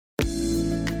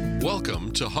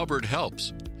Welcome to Hubbard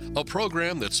Helps, a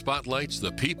program that spotlights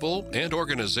the people and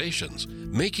organizations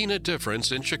making a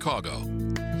difference in Chicago.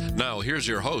 Now here's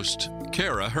your host,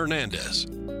 Kara Hernandez.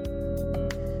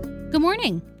 Good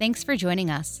morning. Thanks for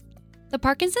joining us. The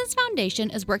Parkinson's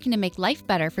Foundation is working to make life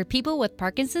better for people with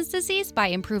Parkinson's disease by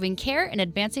improving care and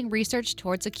advancing research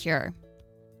towards a cure.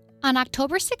 On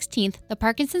October 16th, the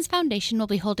Parkinson's Foundation will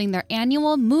be holding their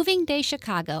annual Moving Day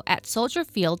Chicago at Soldier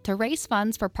Field to raise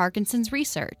funds for Parkinson's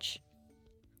research.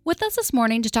 With us this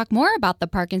morning to talk more about the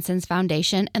Parkinson's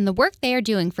Foundation and the work they are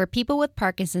doing for people with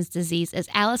Parkinson's disease is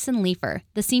Allison Leifer,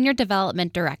 the Senior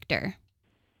Development Director.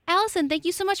 Allison, thank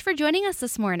you so much for joining us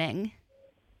this morning.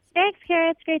 Thanks,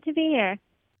 Kara. It's great to be here.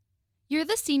 You're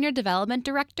the Senior Development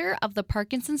Director of the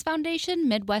Parkinson's Foundation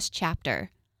Midwest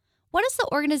Chapter. What is the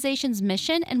organization's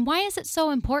mission and why is it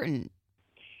so important?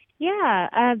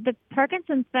 The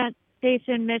Parkinson's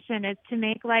Foundation mission is to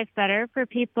make life better for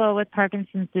people with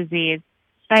Parkinson's disease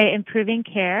by improving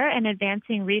care and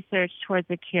advancing research towards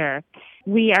a cure.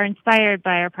 We are inspired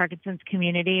by our Parkinson's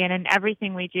community, and in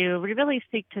everything we do, we really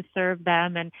seek to serve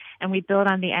them, and we build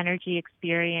on the energy,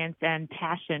 experience, and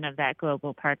passion of that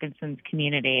global Parkinson's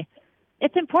community.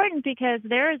 It's important because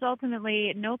there is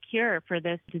ultimately no cure for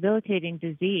this debilitating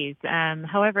disease.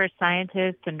 However,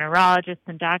 scientists and neurologists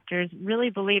and doctors really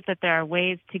believe that there are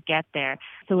ways to get there.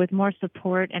 So with more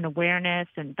support and awareness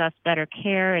and thus better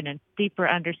care and a deeper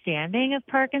understanding of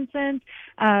Parkinson's,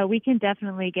 we can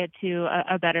definitely get to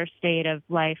a better state of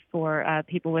life for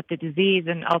people with the disease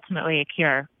and ultimately a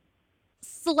cure.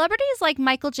 Celebrities like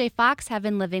Michael J. Fox have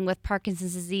been living with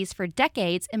Parkinson's disease for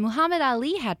decades, and Muhammad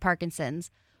Ali had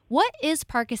Parkinson's. What is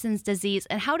Parkinson's disease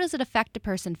and how does it affect a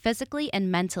person physically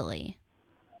and mentally?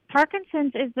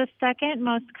 Parkinson's is the second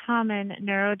most common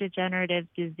neurodegenerative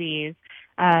disease.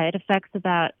 It affects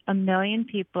about 1 million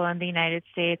people in the United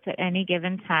States at any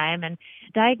given time, and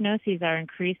diagnoses are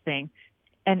increasing.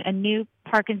 And a new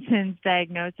Parkinson's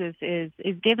diagnosis is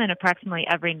given approximately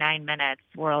every 9 minutes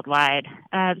worldwide.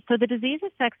 So the disease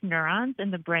affects neurons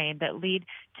in the brain that lead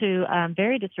to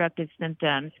very disruptive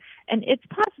symptoms. And it's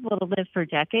possible to live for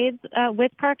decades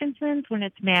with Parkinson's when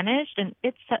it's managed, and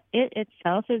it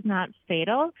itself is not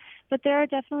fatal, but there are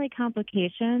definitely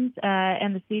complications,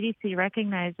 and the CDC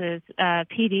recognizes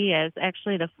PD as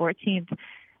actually the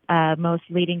 14th most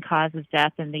leading cause of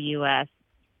death in the U.S.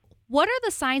 What are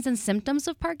the signs and symptoms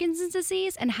of Parkinson's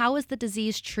disease, and how is the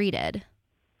disease treated?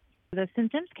 The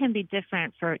symptoms can be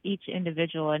different for each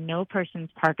individual, and no person's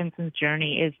Parkinson's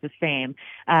journey is the same.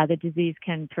 The disease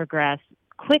can progress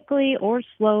quickly or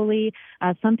slowly.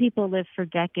 Some people live for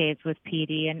decades with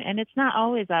PD, and it's not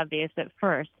always obvious at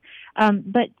first.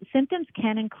 But symptoms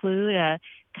can include a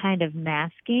kind of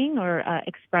masking or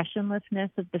expressionlessness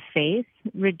of the face,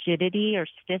 rigidity or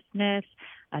stiffness,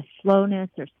 a slowness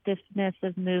or stiffness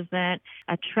of movement,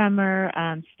 a tremor,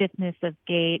 stiffness of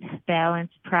gait,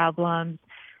 balance problems,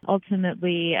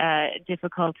 ultimately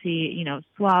difficulty,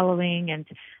 swallowing. And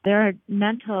there are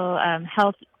mental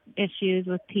health issues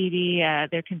with PD.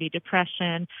 There can be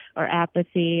depression or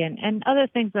apathy and other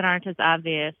things that aren't as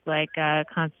obvious, like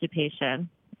constipation.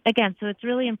 Again, so it's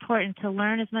really important to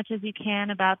learn as much as you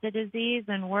can about the disease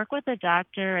and work with a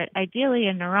doctor, ideally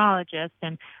a neurologist,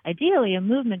 and ideally a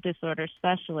movement disorder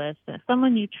specialist,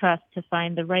 someone you trust to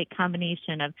find the right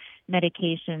combination of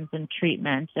medications and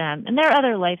treatment. And there are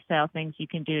other lifestyle things you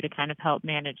can do to kind of help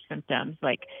manage symptoms,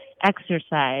 like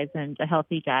exercise and a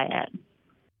healthy diet.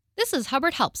 This is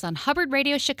Hubbard Helps on Hubbard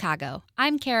Radio Chicago.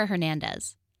 I'm Kara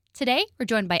Hernandez. Today, we're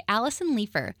joined by Allison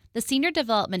Leifer, the Senior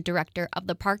Development Director of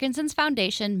the Parkinson's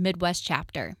Foundation Midwest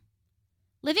Chapter.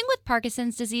 Living with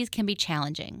Parkinson's disease can be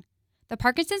challenging. The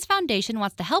Parkinson's Foundation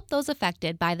wants to help those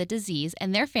affected by the disease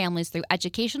and their families through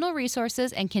educational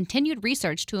resources and continued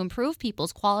research to improve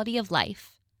people's quality of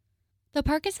life. The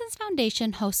Parkinson's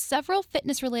Foundation hosts several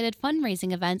fitness-related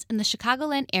fundraising events in the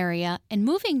Chicagoland area, and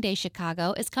Moving Day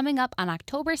Chicago is coming up on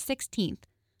October 16th.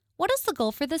 What is the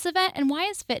goal for this event, and why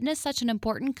is fitness such an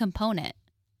important component?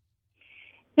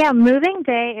 Moving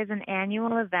Day is an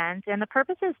annual event, and the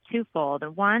purpose is twofold.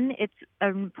 One, it's an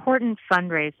important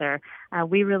fundraiser.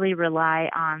 We really rely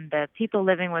on the people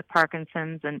living with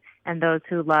Parkinson's and those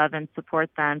who love and support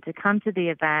them to come to the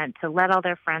event, to let all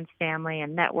their friends, family,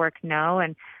 and network know,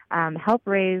 and help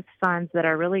raise funds that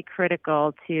are really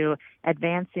critical to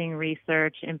advancing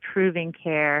research, improving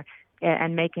care,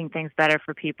 and making things better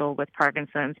for people with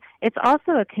Parkinson's. It's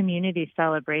also a community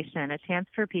celebration, a chance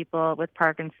for people with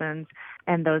Parkinson's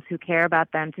and those who care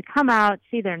about them to come out,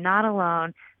 see they're not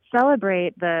alone,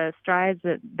 celebrate the strides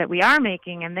that we are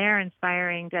making and their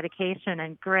inspiring dedication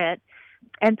and grit,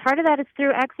 And part of that is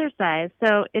through exercise.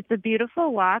 So it's a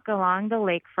beautiful walk along the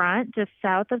lakefront just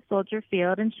south of Soldier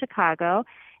Field in Chicago.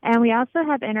 And we also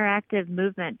have interactive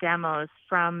movement demos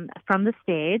from the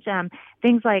stage,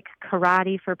 things like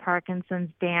karate for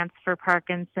Parkinson's, dance for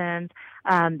Parkinson's.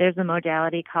 There's a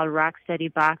modality called rock steady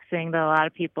boxing that a lot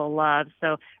of people love.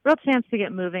 So real chance to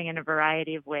get moving in a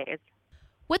variety of ways.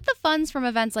 With the funds from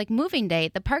events like Moving Day,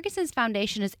 the Parkinson's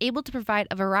Foundation is able to provide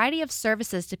a variety of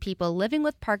services to people living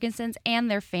with Parkinson's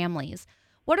and their families.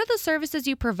 What are the services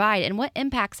you provide, and what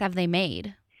impacts have they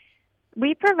made?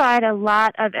 We provide a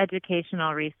lot of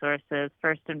educational resources,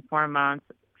 first and foremost,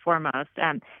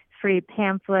 free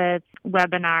pamphlets,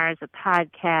 webinars, a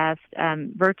podcast,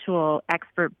 virtual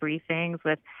expert briefings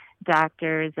with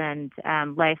doctors and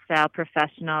lifestyle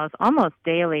professionals almost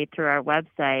daily through our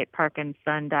website,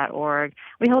 parkinson.org.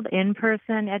 We hold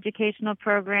in-person educational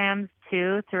programs,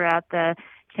 too, throughout the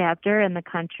chapter and the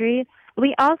country.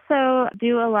 We also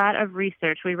do a lot of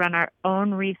research. We run our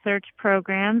own research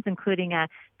programs, including a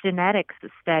genetics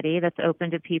study that's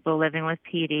open to people living with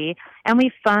PD, and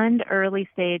we fund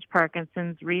early-stage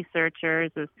Parkinson's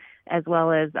researchers as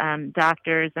well as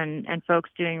doctors and folks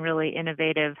doing really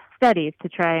innovative studies to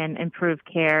try and improve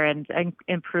care and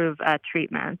improve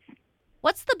treatments.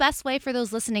 What's the best way for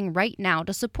those listening right now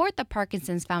to support the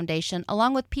Parkinson's Foundation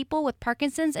along with people with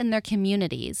Parkinson's in their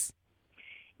communities?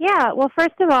 Yeah, well,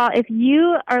 first of all, if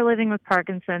you are living with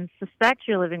Parkinson's, suspect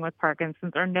you're living with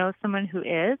Parkinson's, or know someone who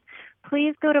is,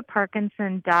 please go to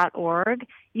parkinson.org.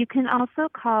 You can also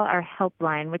call our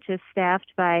helpline, which is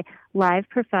staffed by live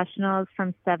professionals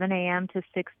from 7 a.m. to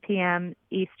 6 p.m.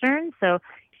 Eastern, so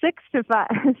 6 to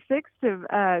 6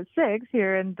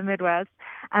 here in the Midwest.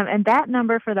 And that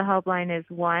number for the helpline is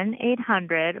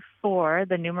 1-800-4,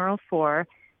 the numeral 4,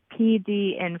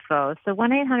 PD Info. So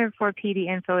 1-800-4PD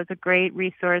Info is a great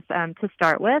resource to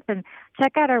start with, and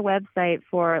check out our website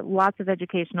for lots of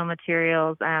educational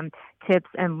materials, tips,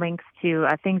 and links to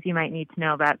things you might need to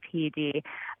know about PD.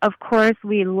 Of course,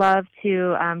 we love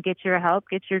to get your help,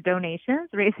 get your donations,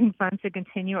 raising funds to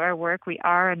continue our work. We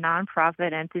are a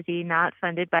nonprofit entity, not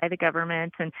funded by the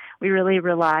government, and we really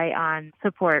rely on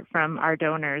support from our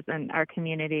donors and our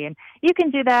community. And you can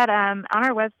do that on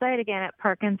our website, again, at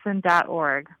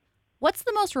parkinson.org. What's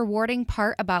the most rewarding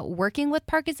part about working with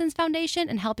Parkinson's Foundation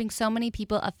and helping so many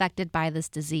people affected by this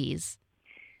disease?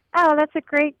 Oh, that's a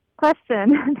great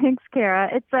question. Thanks, Kara.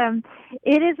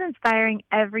 It is inspiring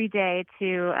every day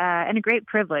and a great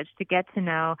privilege to get to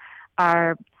know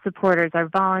our supporters, our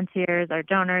volunteers, our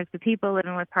donors, the people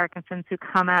living with Parkinson's who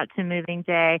come out to Moving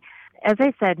Day. As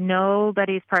I said,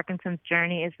 nobody's Parkinson's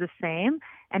journey is the same,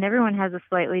 and everyone has a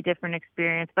slightly different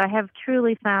experience. But I have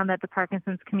truly found that the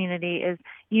Parkinson's community is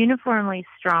uniformly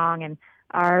strong, and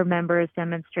our members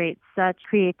demonstrate such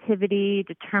creativity,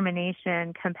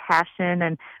 determination, compassion,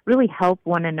 and really help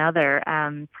one another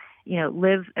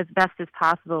live as best as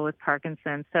possible with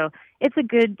Parkinson's. So it's a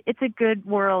good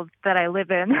world that I live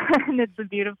in, and it's a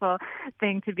beautiful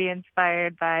thing to be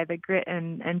inspired by the grit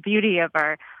and beauty of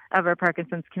our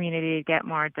Parkinson's community to get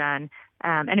more done.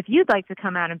 And if you'd like to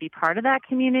come out and be part of that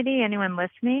community, anyone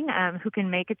listening who can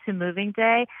make it to Moving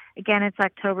Day, again, it's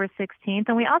October 16th,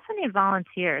 and we also need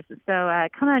volunteers. So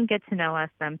come out and get to know us,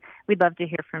 and we'd love to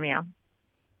hear from you.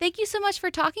 Thank you so much for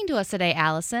talking to us today,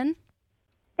 Allison.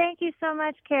 Thank you so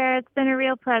much, Kara. It's been a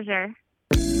real pleasure.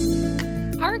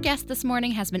 Our guest this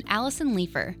morning has been Allison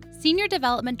Leifer, Senior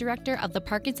Development Director of the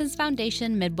Parkinson's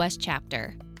Foundation Midwest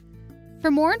Chapter.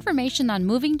 For more information on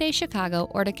Moving Day Chicago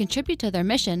or to contribute to their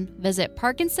mission, visit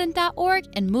parkinson.org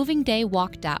and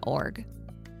movingdaywalk.org.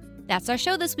 That's our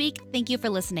show this week. Thank you for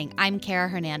listening. I'm Kara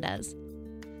Hernandez.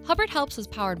 Hubbard Helps is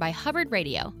powered by Hubbard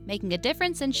Radio, making a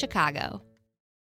difference in Chicago.